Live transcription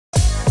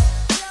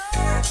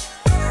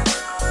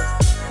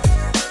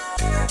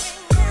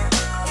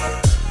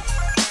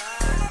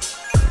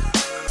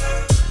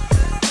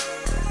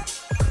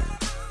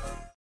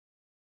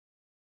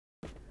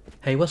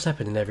Hey, what's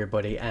happening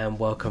everybody, and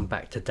welcome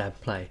back to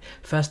Dad Play.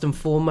 First and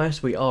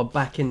foremost, we are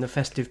back in the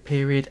festive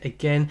period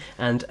again,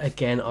 and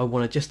again I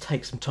want to just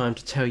take some time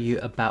to tell you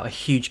about a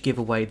huge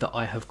giveaway that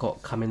I have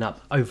got coming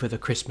up over the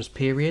Christmas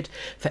period.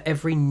 For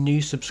every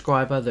new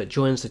subscriber that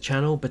joins the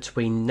channel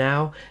between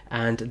now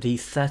and the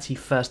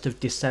 31st of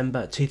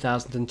December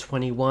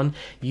 2021,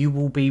 you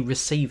will be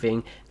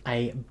receiving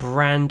a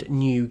brand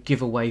new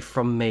giveaway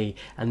from me,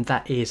 and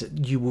that is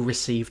you will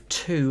receive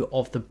 2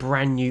 of the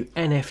brand new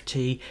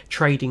NFT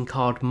trading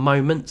card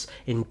moments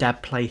in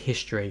Dad Play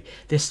history.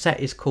 This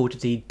set is called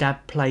the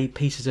Dad Play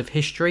Pieces of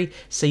History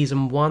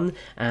Season 1,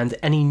 and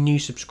any new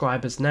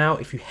subscribers now,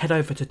 if you head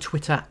over to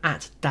Twitter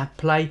at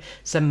DadPlay,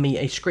 send me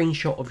a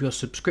screenshot of your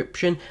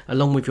subscription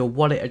along with your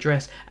wallet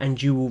address,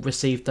 and you will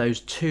receive those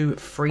 2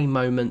 free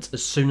moments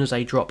as soon as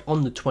they drop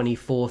on the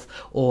 24th,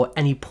 or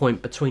any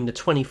point between the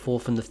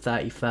 24th and the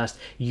 31st.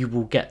 You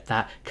will get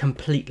that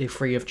completely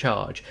free of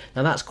charge.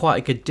 Now that's quite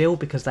a good deal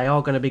because they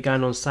are going to be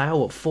going on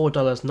sale at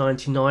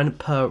 $4.99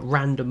 per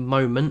random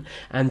moment,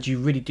 and you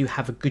really do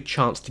have a good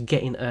chance to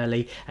get in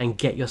early and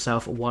get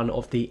yourself one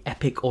of the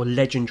epic or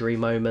legendary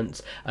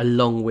moments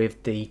along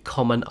with the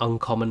common,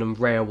 uncommon and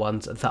rare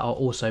ones that are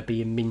also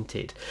being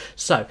minted.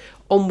 So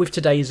on with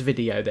today's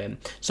video then.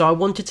 So I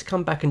wanted to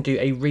come back and do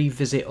a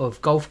revisit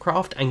of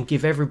Golfcraft and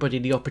give everybody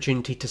the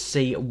opportunity to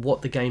see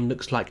what the game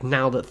looks like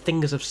now that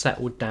things have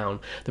settled down.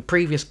 The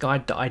previous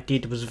guide that I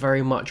did was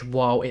very much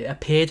while it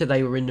appeared that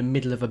they were in the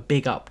middle of a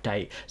big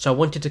update. So I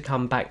wanted to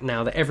come back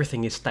now that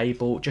everything is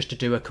stable just to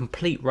do a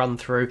complete run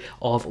through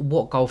of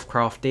what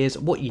Golfcraft is,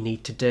 what you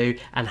need to do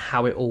and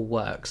how it all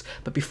works.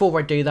 But before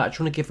I do that, I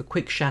just want to give a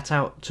quick shout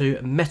out to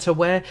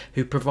MetaWear,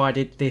 who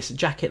provided this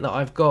jacket that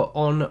I've got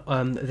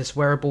on this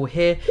wearable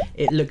here.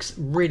 It looks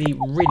really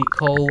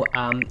cool,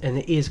 and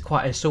it is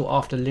quite a sought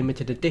after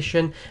limited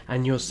edition,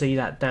 and you'll see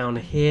that down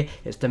here.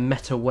 It's the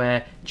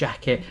MetaWear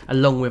jacket,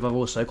 along with I've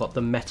also got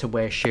the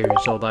MetaWear shoes,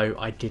 although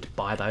I did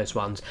buy those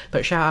ones.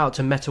 But shout out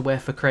to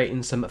MetaWear for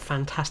creating some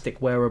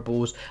fantastic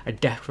wearables. I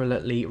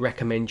definitely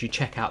recommend you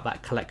check out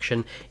that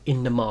collection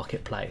in the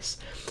marketplace.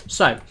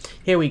 So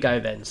here we go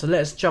then. So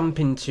let's jump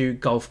into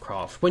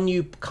Golfcraft. When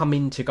you come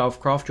into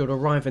Golfcraft, you'll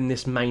arrive in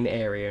this main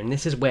area, and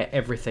this is where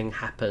everything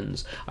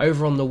happens.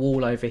 Over on the wall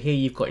over here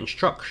you've got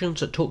instructions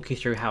that talk you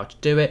through how to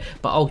do it,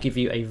 but I'll give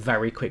you a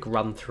very quick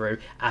run through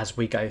as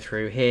we go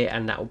through here,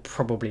 and that will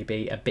probably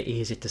be a bit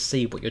easier to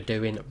see what you're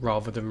doing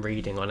rather than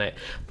reading on it.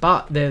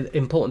 But the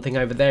important thing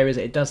over there is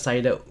it does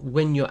say that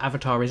when your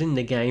avatar is in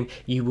the game,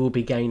 you will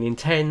be gaining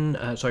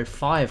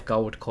 5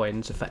 gold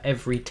coins for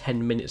every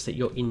 10 minutes that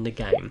you're in the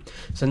game.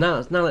 So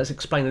now let's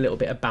explain a little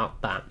bit about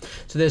that.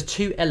 So there's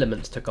 2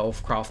 elements to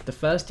Golfcraft. The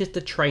first is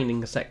the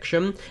training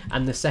section,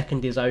 and the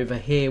second is over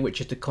here,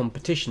 which is the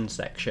competition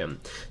section.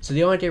 So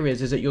the idea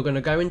is that you're going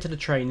to go into the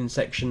training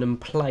section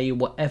and play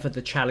whatever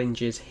the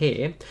challenge is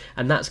here,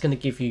 and that's going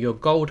to give you your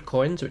gold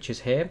coins, which is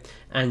here,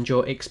 and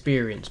your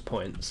experience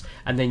points.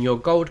 And then your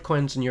gold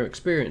coins and your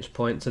experience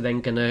points are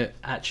then going to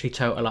actually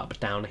total up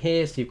down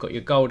here. So you've got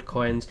your gold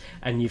coins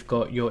and you've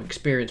got your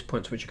experience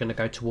points, which are going to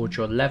go towards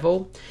your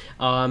level.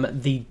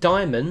 The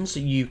diamonds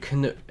you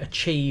can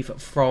achieve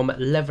from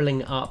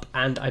leveling up,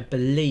 and I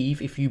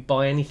believe if you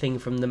buy anything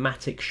from the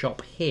Matic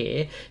shop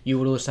here, you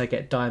will also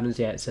get diamonds.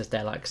 Yeah, it says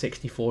they're like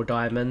 64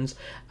 diamonds.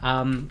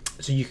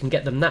 So you can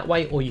get them that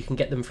way, or you can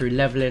get them through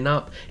leveling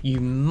up. You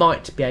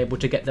might be able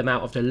to get them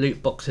out of the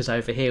loot boxes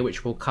over here,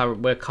 which we'll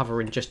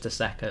cover in just a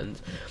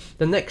second.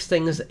 The next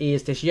thing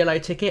is this yellow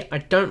ticket. I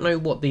don't know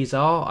what these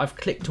are. I've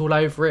clicked all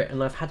over it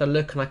and I've had a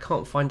look and I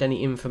can't find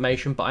any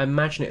information, but I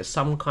imagine it's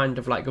some kind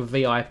of like a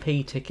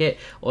VIP ticket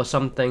or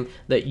something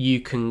that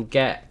you can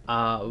get.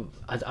 I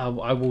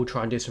will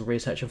try and do some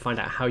research and find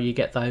out how you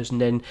get those,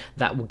 and then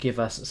that will give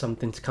us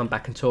something to come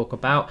back and talk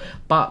about.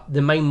 But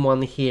the main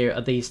one here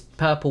are these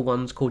purple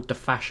ones called the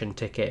fashion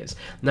tickets.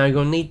 Now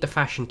you'll need the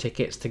fashion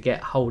tickets to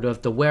get hold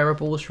of the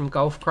wearables from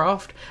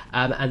Golfcraft,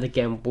 and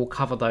again we'll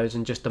cover those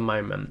in just a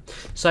moment.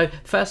 So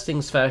first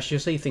things first,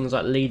 you'll see things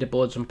like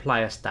leaderboards and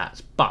player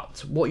stats,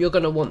 but what you're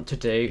going to want to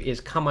do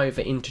is come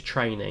over into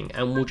training,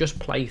 and we'll just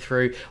play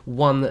through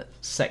one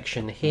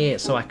section here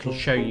so I can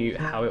show you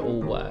how it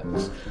all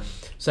works.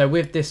 So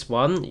with this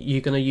one, you're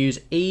going to use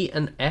E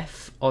and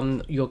F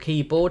on your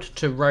keyboard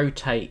to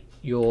rotate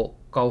your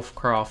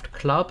Golfcraft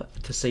club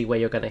to see where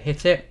you're going to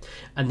hit it,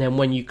 and then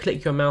when you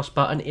click your mouse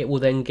button, it will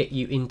then get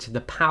you into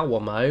the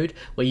power mode,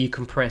 where you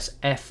can press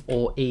F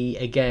or E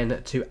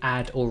again to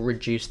add or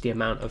reduce the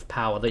amount of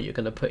power that you're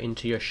going to put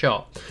into your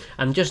shot.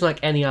 And just like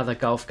any other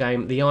golf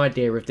game, the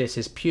idea of this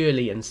is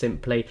purely and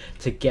simply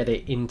to get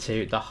it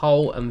into the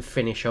hole and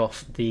finish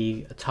off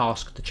the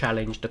task, the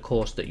challenge, the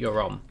course that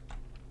you're on.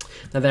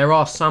 Now there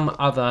are some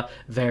other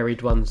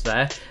varied ones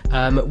there,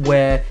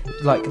 where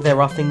like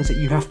there are things that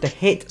you have to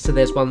hit. So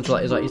there's ones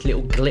like these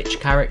little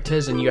glitch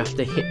characters, and you have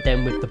to hit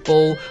them with the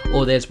ball,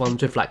 or there's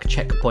ones with like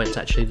checkpoints.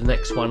 Actually, the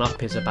next one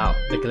up is about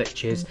the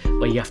glitches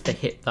where you have to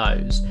hit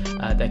those.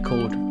 They're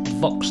called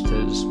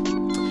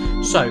Voxters.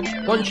 So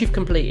once you've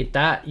completed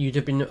that, you'd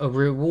have been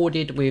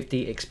rewarded with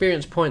the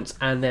experience points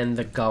and then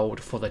the gold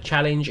for the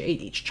challenge.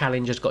 Each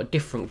challenge has got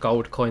different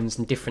gold coins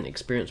and different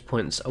experience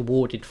points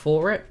awarded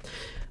for it.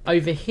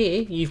 Over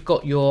here you've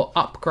got your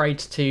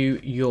upgrades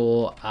to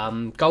your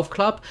golf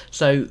club.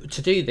 So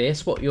to do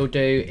this, what you'll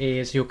do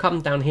is you'll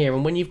come down here,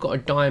 and when you've got a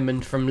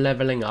diamond from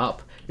leveling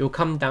up, you'll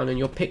come down and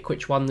you'll pick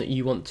which one that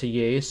you want to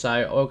use. So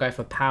I'll go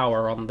for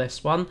power on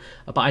this one,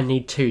 but I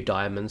need 2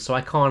 diamonds, so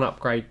I can't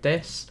upgrade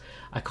this,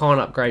 I can't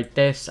upgrade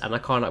this, and I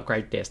can't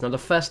upgrade this. Now the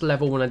first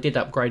level when I did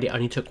upgrade it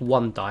only took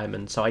 1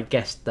 diamond, so I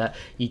guessed that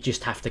you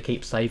just have to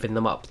keep saving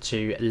them up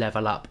to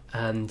level up.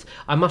 And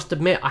I must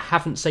admit, I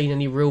haven't seen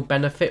any real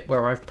benefit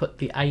where I've put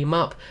the aim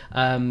up.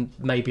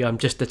 Maybe I'm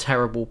just a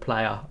terrible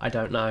player, I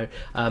don't know,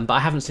 but I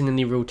haven't seen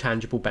any real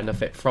tangible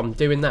benefit from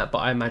doing that. But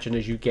I imagine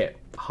as you get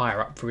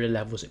higher up through the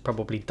levels, it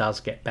probably does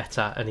get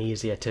better and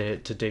easier to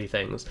do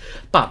things.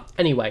 But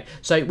anyway,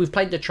 so we've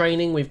played the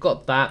training, we've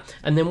got that,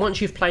 and then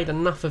once you've played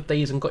enough of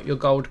these and got your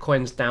gold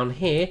coins down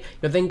here,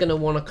 you're then going to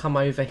want to come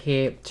over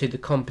here to the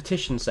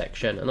competition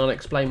section, and I'll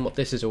explain what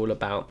this is all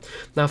about.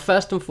 Now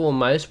first and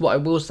foremost, what I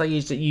will say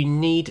is that you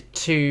need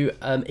to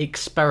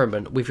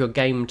experiment with your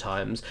game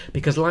times,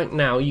 because like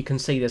now you can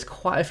see there's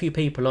quite a few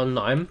people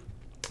online.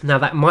 Now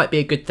that might be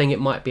a good thing, it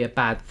might be a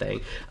bad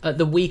thing. At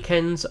the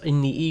weekends,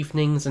 in the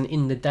evenings, and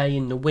in the day,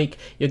 in the week,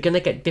 you're going to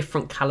get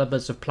different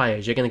calibers of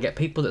players. You're going to get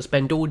people that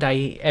spend all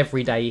day,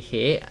 every day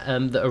here,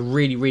 that are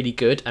really, really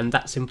good, and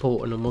that's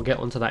important, and we'll get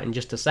onto that in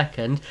just a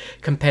second,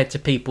 compared to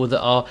people that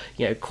are,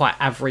 you know, quite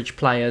average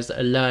players that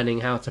are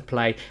learning how to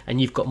play,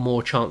 and you've got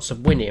more chance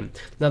of winning.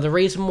 Now the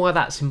reason why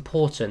that's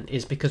important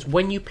is because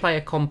when you play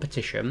a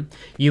competition,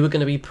 you are going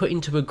to be put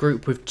into a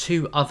group with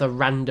 2 other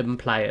random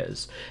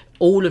players.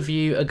 All of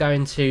you are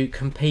going to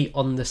compete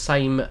on the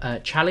same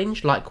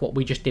challenge like what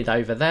we just did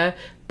over there,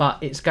 but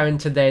it's going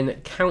to then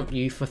count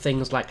you for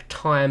things like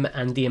time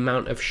and the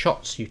amount of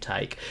shots you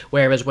take.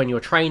 Whereas when you're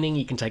training,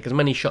 you can take as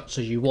many shots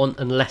as you want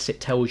unless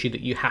it tells you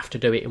that you have to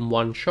do it in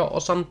 1 shot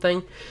or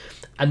something.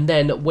 And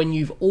then when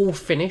you've all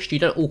finished, you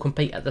don't all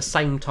compete at the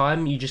same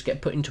time, you just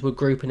get put into a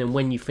group, and then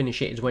when you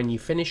finish it is when you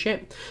finish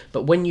it.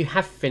 But when you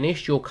have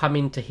finished, you'll come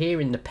into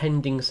here in the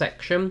pending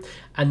section,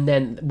 and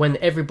then when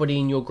everybody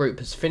in your group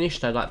has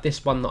finished, so like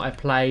this one that I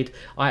played,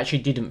 I actually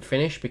didn't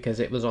finish because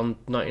it was on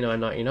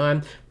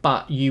 99.99,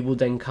 but you will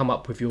then come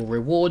up with your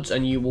rewards,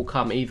 and you will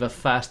come either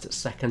first,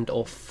 second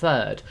or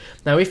third.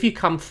 Now if you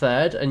come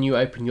third and you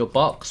open your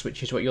box,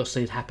 which is what you'll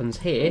see happens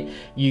here,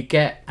 you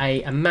get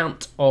a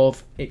amount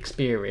of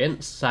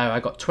experience. So I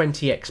got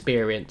 20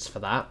 experience for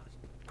that.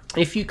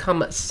 If you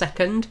come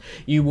second,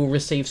 you will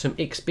receive some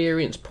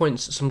experience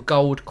points, some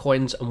gold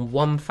coins and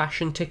 1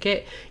 fashion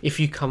ticket. If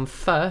you come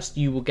first,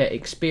 you will get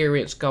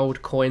experience,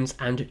 gold coins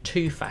and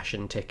 2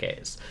 fashion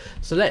tickets.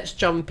 So let's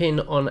jump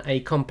in on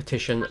a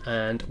competition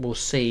and we'll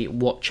see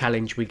what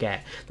challenge we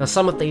get. Now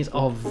some of these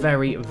are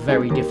very,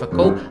 very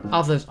difficult,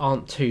 others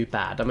aren't too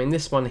bad. I mean,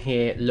 this one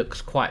here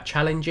looks quite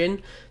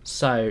challenging.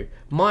 So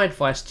my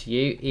advice to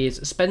you is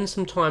spend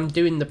some time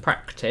doing the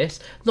practice,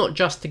 not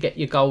just to get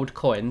your gold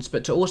coins,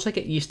 but to also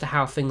get used to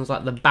how things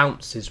like the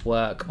bounces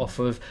work off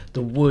of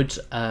the wood,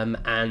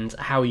 and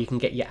how you can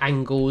get your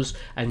angles,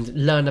 and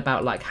learn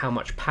about like how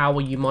much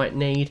power you might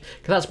need.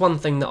 Because that's one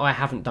thing that I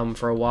haven't done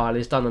for a while,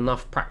 is done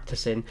enough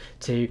practicing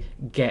to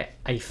get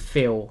a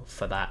feel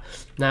for that.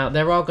 Now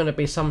there are going to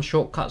be some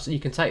shortcuts that you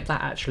can take.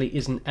 That actually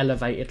isn't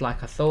elevated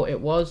like I thought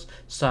it was.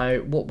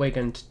 So what we're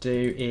going to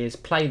do is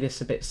play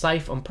this a bit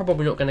safe. I'm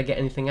probably not going to get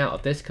anything out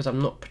of this because I'm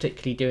not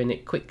particularly doing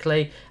it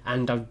quickly,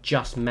 and I've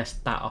just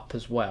messed that up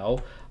as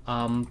well.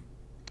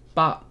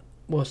 But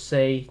we'll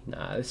see.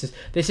 No,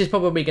 this is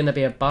probably going to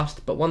be a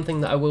bust. But one thing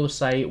that I will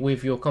say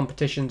with your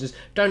competitions is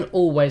don't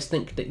always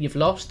think that you've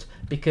lost,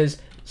 because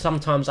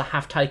sometimes I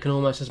have taken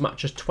almost as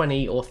much as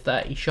 20 or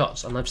 30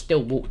 shots and I've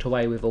still walked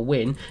away with a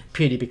win,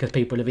 purely because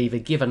people have either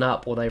given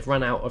up or they've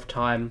run out of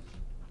time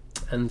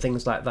and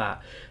things like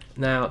that.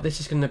 Now this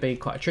is going to be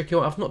quite a tricky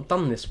one. I've not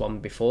done this one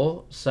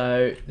before,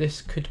 so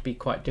this could be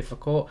quite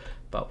difficult,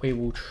 but we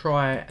will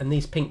try. And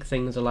these pink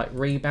things are like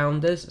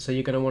rebounders, so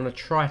you're going to want to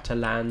try to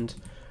land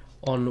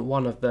on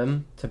one of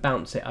them to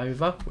bounce it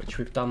over, which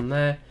we've done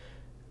there.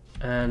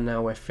 And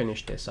now we've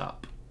finished this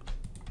up.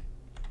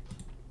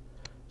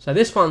 So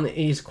this one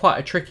is quite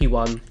a tricky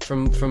one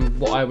from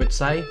what I would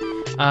say,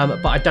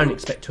 but I don't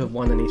expect to have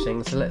won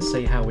anything, so let's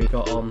see how we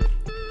got on.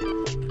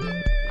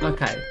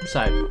 Okay,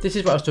 so this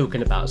is what I was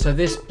talking about. So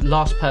this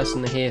last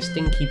person here,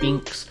 Stinky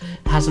Binks,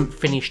 hasn't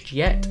finished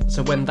yet.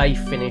 So when they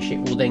finish, it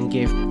will then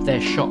give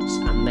their shots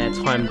and their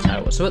time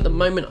total. So at the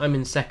moment, I'm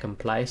in second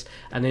place,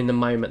 and in a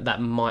moment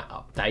that might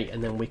update,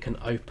 and then we can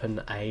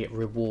open a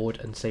reward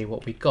and see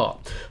what we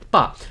got.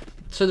 But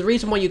So the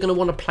reason why you're going to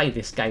want to play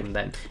this game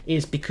then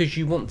is because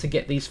you want to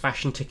get these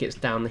fashion tickets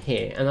down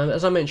here, and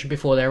as I mentioned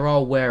before, there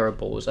are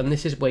wearables, and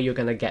this is where you're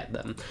going to get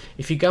them.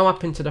 If you go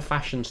up into the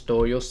fashion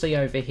store, you'll see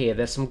over here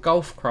there's some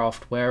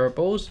GolfCraft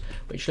wearables,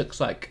 which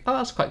looks like, oh,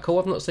 that's quite cool,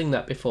 I've not seen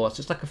that before.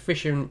 So it's like a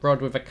fishing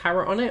rod with a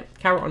carrot on it,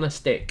 carrot on a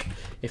stick,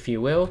 if you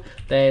will.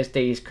 There's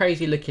these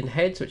crazy looking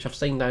heads, which I've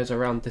seen those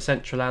around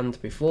Decentraland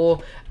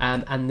before,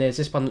 and there's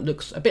this one that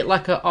looks a bit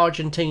like an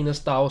Argentina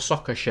style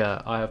soccer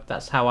shirt.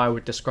 That's how I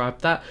would describe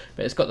that.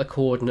 But it's got the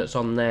coordinates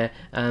on there,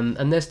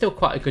 and there's still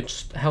quite a good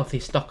healthy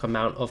stock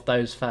amount of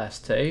those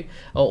first two.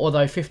 Although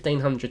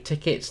 1,500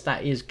 tickets,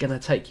 that is going to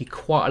take you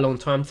quite a long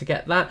time to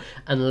get that,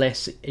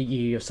 unless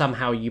you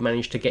somehow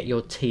manage to get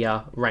your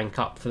tier rank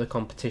up for the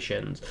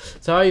competitions.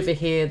 So over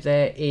here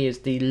there is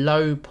the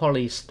low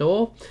poly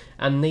store,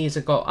 and these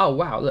have got, oh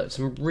wow, look,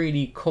 some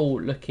really cool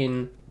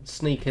looking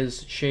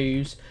sneakers,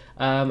 shoes.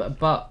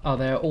 But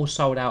they're all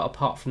sold out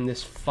apart from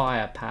this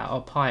Pyro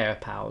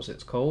Pals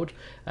it's called,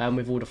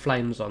 with all the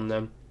flames on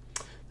them.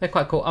 They're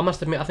quite cool. I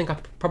must admit, I think I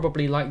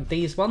probably like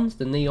these ones,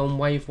 the Neon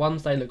Wave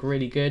ones. They look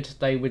really good.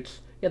 They would,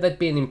 yeah, they'd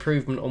be an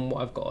improvement on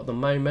what I've got at the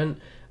moment.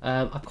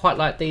 I quite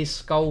like these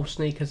Skull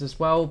sneakers as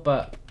well,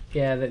 but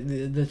yeah,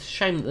 the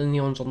shame that the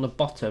neon's on the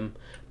bottom,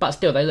 but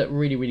still they look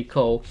really, really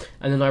cool.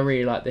 And then I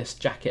really like this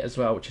jacket as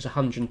well, which is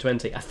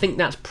 120. I think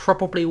that's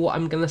probably what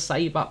I'm going to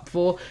save up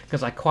for,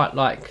 because I quite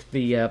like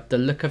the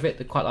look of it,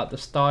 I quite like the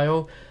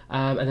style.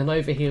 And then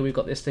over here we've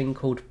got this thing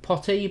called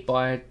Potty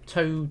by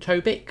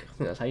Tobik, I think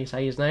that's how you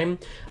say his name.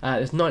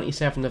 There's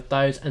 97 of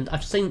those, and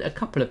I've seen a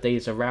couple of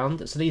these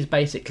around. So these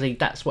basically,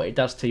 that's what it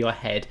does to your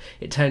head.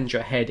 It turns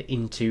your head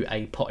into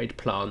a potted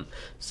plant.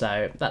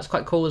 So that's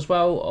quite cool as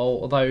well,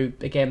 although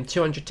again,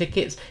 200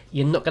 tickets,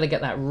 you're not going to get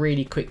that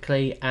really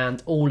quickly,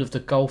 and all of the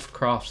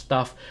GolfCraft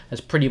stuff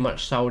has pretty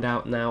much sold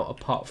out now,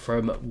 apart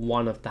from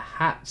one of the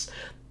hats.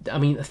 I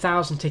mean,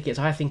 1,000 tickets,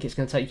 I think it's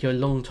going to take you a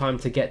long time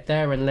to get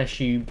there unless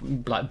you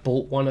like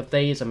bought one of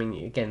these. I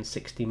mean, again,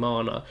 60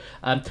 mana.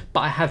 But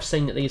I have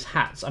seen that these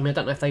hats, I mean, I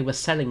don't know if they were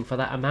selling for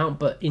that amount,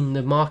 but in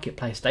the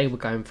marketplace they were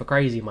going for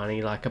crazy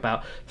money, like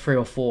about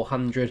 300 or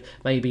 400,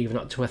 maybe even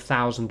up to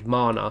 1,000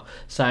 mana.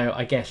 So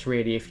I guess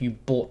really, if you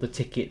bought the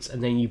tickets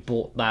and then you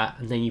bought that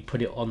and then you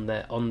put it on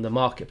the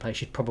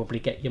marketplace, you'd probably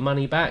get your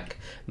money back.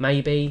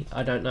 Maybe,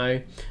 I don't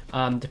know.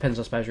 Depends,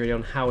 I suppose, really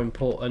on how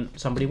important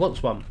somebody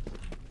wants one.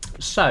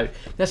 So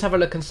let's have a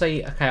look and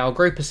see. Okay, our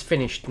group has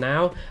finished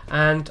now,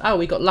 and oh,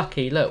 we got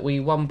lucky. Look, we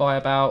won by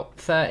about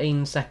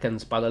 13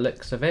 seconds by the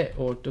looks of it,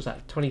 or was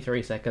that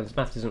 23 seconds?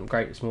 Math isn't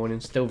great this morning,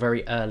 still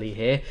very early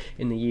here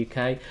in the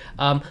UK.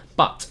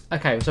 But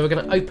okay, so we're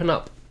going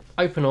to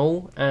open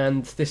all,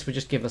 and this would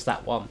just give us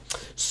that one.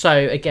 So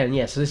again,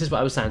 yeah, so this is what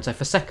I was saying. So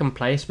for second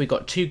place we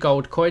got 2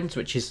 gold coins,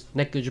 which is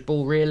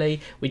negligible really.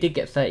 We did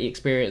get 30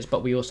 experience,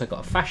 but we also got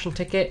a fashion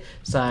ticket,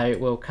 so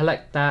we'll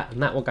collect that,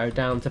 and that will go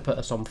down to put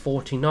us on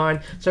 49.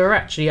 So we're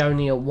actually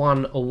only a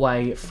 1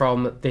 away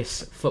from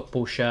this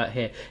football shirt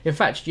here. In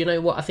fact, you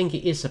know what, I think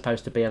it is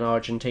supposed to be an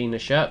Argentina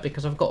shirt,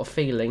 because I've got a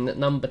feeling that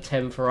number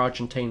 10 for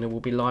Argentina will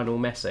be Lionel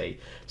Messi,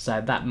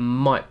 so that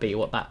might be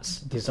what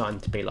that's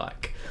designed to be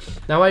like.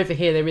 Now over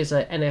here there is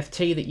an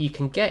NFT that you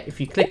can get. If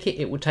you click it,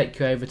 it will take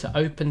you over to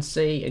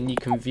OpenSea and you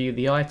can view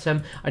the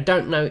item. I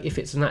don't know if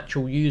it's an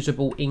actual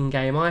usable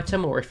in-game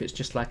item or if it's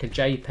just like a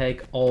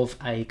JPEG of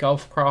a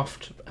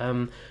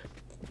GolfCraft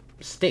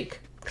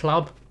stick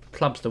club.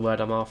 Club's the word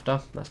I'm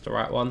after, that's the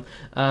right one.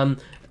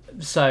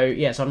 So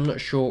yes, I'm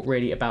not sure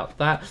really about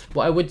that.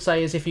 What I would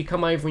say is if you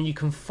come over and you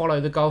can follow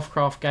the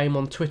GolfCraft game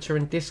on Twitter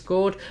and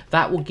Discord,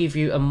 that will give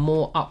you a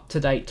more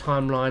up-to-date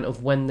timeline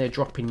of when they're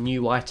dropping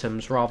new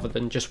items rather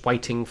than just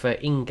waiting for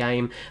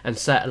in-game. And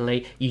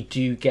certainly you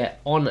do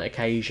get on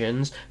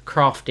occasions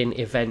crafting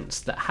events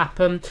that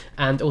happen.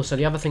 And also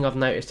the other thing I've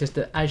noticed is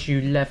that as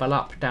you level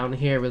up down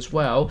here as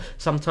well,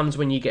 sometimes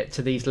when you get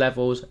to these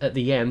levels at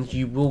the end,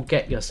 you will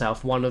get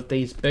yourself one of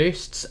these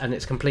boosts, and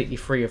it's completely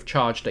free of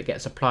charge that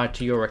gets applied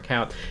to your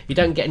account. You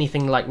don't get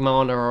anything like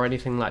mana or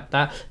anything like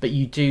that, but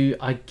you do,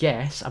 I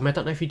guess, I mean, I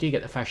don't know if you do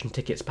get the fashion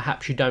tickets,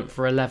 perhaps you don't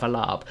for a level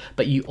up,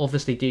 but you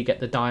obviously do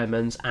get the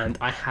diamonds. And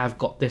I have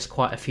got this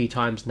quite a few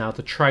times now,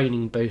 the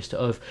training boost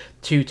of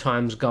 2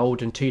 times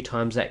gold and 2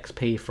 times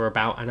XP for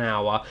about an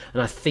hour.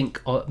 And I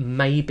think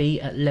maybe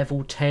at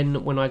level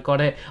 10 when I got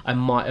it, I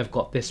might have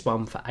got this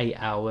one for 8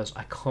 hours,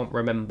 I can't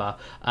remember.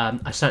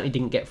 I certainly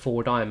didn't get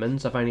 4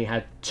 diamonds, I've only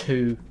had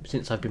 2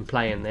 since I've been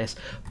playing this,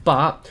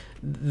 but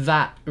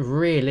that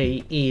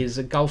really is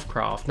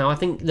GolfCraft. Now I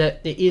think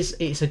that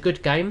it's a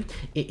good game.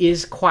 It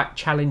is quite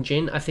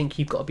challenging. I think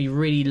you've got to be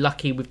really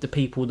lucky with the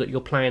people that you're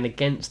playing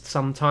against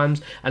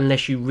sometimes,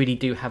 unless you really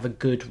do have a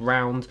good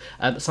round.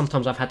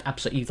 Sometimes I've had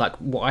absolutely like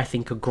what I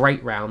think are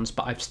great rounds,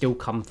 but I've still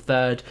come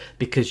third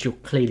because you're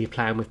clearly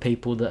playing with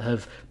people that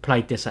have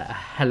played this a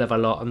hell of a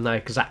lot and know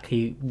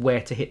exactly where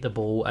to hit the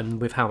ball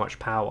and with how much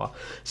power.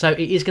 So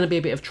it is going to be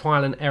a bit of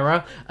trial and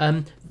error.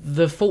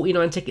 The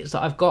 49 tickets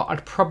that I've got,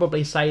 I'd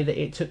probably say that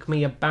it took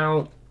me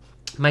about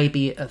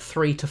maybe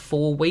 3 to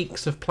 4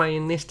 weeks of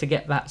playing this to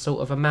get that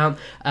sort of amount,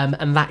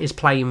 and that is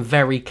playing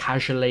very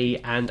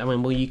casually. And I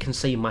mean, well, you can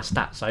see my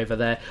stats over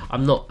there.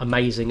 I'm not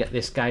amazing at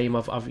this game.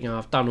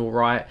 I've done all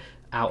right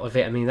out of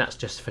it. I mean, that's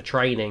just for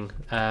training,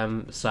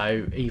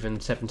 so even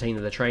 17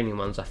 of the training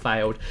ones I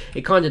failed.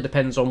 It kind of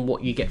depends on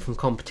what you get from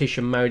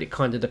competition mode. It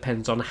kind of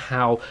depends on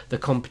how the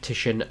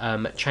competition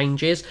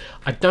changes.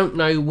 I don't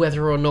know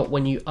whether or not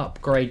when you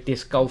upgrade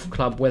this golf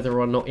club, whether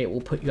or not it will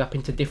put you up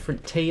into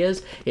different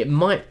tiers. It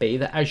might be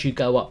that as you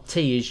go up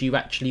tiers, you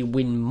actually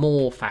win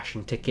more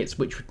fashion tickets,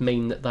 which would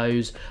mean that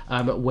those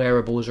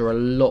wearables are a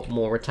lot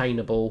more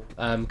attainable,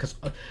 because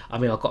I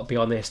mean, I've got to be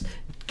honest,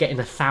 getting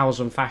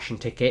 1,000 fashion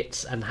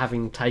tickets and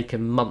having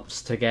taken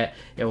months to get,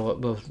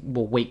 well,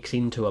 weeks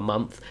into a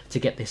month to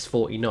get this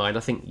 49, I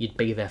think you'd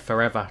be there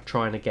forever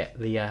trying to get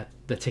the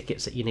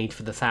tickets that you need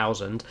for the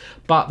 1,000.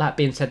 But that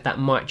being said, that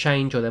might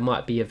change, or there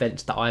might be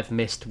events that I've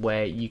missed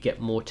where you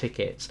get more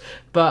tickets.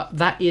 But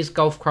that is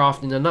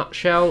Golfcraft in a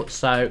nutshell.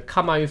 So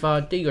come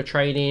over, do your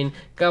training,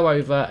 go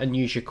over and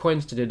use your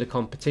coins to do the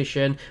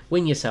competition,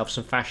 win yourself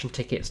some fashion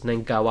tickets, and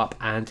then go up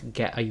and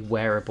get a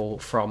wearable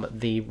from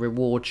the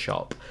reward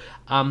shop.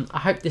 I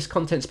hope this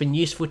content's been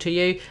useful to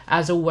you.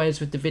 As always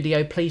with the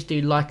video, please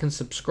do like and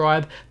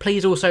subscribe.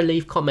 Please also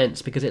leave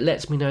comments, because it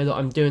lets me know that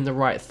I'm doing the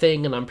right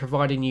thing and I'm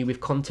providing you with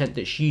content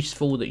that's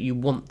useful, that you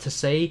want to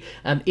see.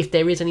 If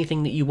there is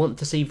anything that you want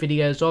to see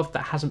videos of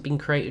that hasn't been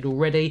created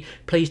already,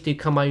 please do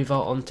come over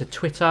onto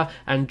Twitter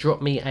and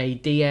drop me a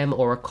DM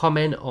or a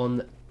comment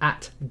on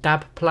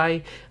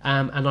 @dabplay,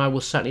 and I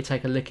will certainly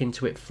take a look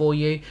into it for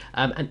you.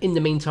 And in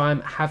the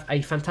meantime, have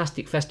a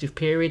fantastic festive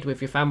period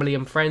with your family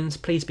and friends.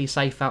 Please be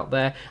safe out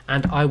there,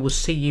 and I will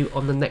see you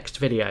on the next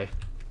video.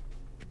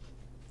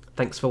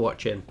 Thanks for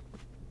watching.